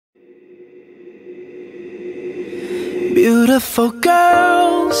Beautiful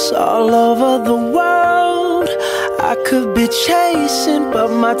girls all over the world I could be chasing, but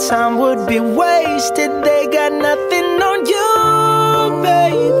my time would be wasted. They got nothing on you,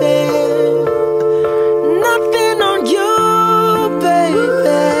 baby. Nothing on you,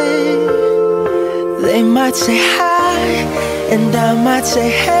 baby. They might say hi, and I might say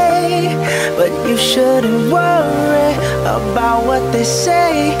hey, but you shouldn't worry about what they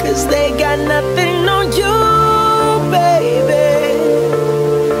say, 'cause they got nothing on you, baby.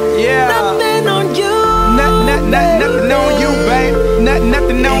 Yeah. Nothing on you. Nothing on you, babe.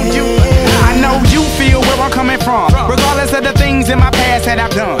 Nothing on you. I know you feel where I'm coming from, regardless of the things in my past that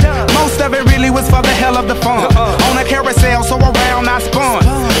I've done. Most of it really was for the hell of the fun. On a carousel, so around I spun.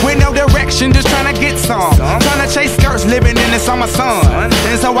 With no direction, just trying to get some. Trying to chase skirts, living in the summer sun.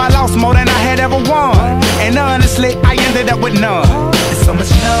 And so I lost more than I had ever won. And honestly, I ended up with none. There's so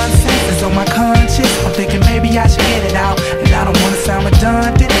much nonsense that's on my conscience. I'm thinking maybe I should get it out. And I don't wanna sound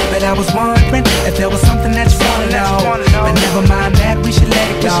redundant, but I was wondering if there was something that you wanna know. But never mind that, we should let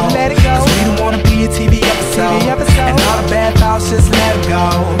it go. 'Cause we don't wanna be a TV episode. And all the bad thoughts, just let it go.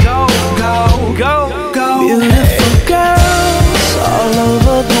 Go, go, go, go. Beautiful girls all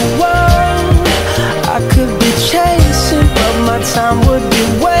over the world I could be chasing, but my time would be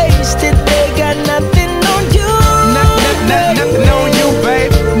wasted. They got nothing on you. Nothing on you,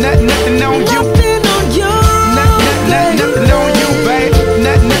 babe. Nothing on you. Nothing on you. Nothing on you, babe.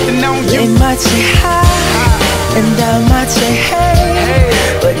 Nothing on you. They might say hi, and I might say hey,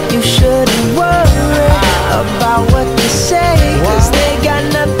 but you shouldn't worry about what they say, 'cause they got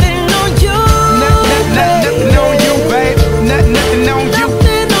nothing on you. Nothing on you, babe. Nothing on you.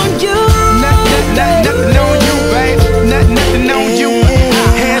 Nothing on you. Nothing on you, babe. Nothing on you.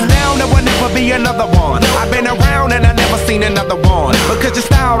 Hands down, there will never be another one. I've been around and I never seen another one. Because your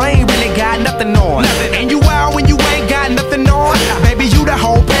style ain't really got nothing on. And you out when you ain't got nothing on. Baby, you the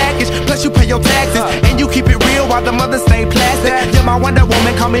whole package. Plus you pay your taxes. And you keep it real while the mothers stay plastic. You're my Wonder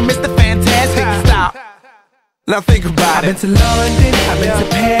Woman, call me Mr. Fantastic. Stop. Now think about it. I've been to London, I've been to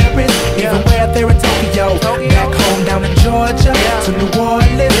Paris, even where there in Tokyo. Back home down in Georgia, to New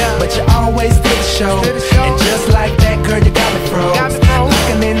Orleans, but you always did the show. And just like that, girl, you got me froze. Like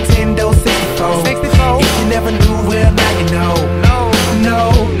a Nintendo 64. If you never knew, well, now you know. No.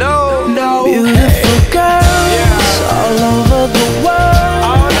 Beautiful girls all over the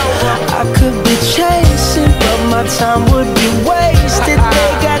world I could be chasing, but my time would be wasted. They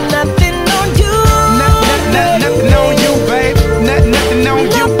got nothing on you. Nothing on you, babe. Nothing on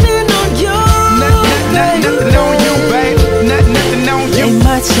you. Nothing on you. Nothing on you, babe. Nothing on you. They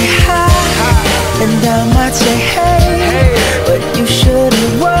might say hi, and I might say hey, but you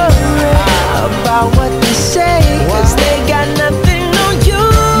shouldn't worry about what they say, 'cause they got nothing on you.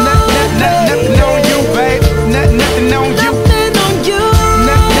 Nothing on you, babe. Nothing on you. Nothing on you.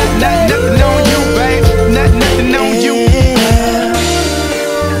 Nothing on you, babe. Nothing on you.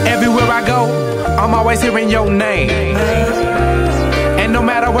 Everywhere I go, I'm always hearing your name. And no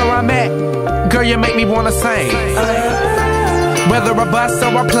matter where I'm at, girl, you make me wanna sing. Whether a bus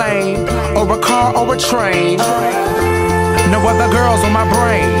or a plane, or a car or a train, no other girls on my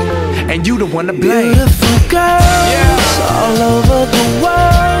brain, and you the one to blame. Beautiful girls all over the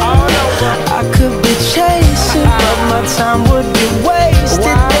world I could be chasing, but my time would be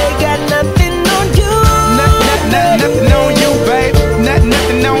wasted. They got nothing on you. Nothing on you, babe.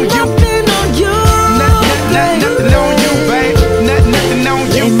 Nothing on you. Nothing on you. Nothing on you, babe. Nothing on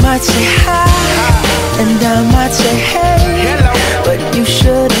you. They might say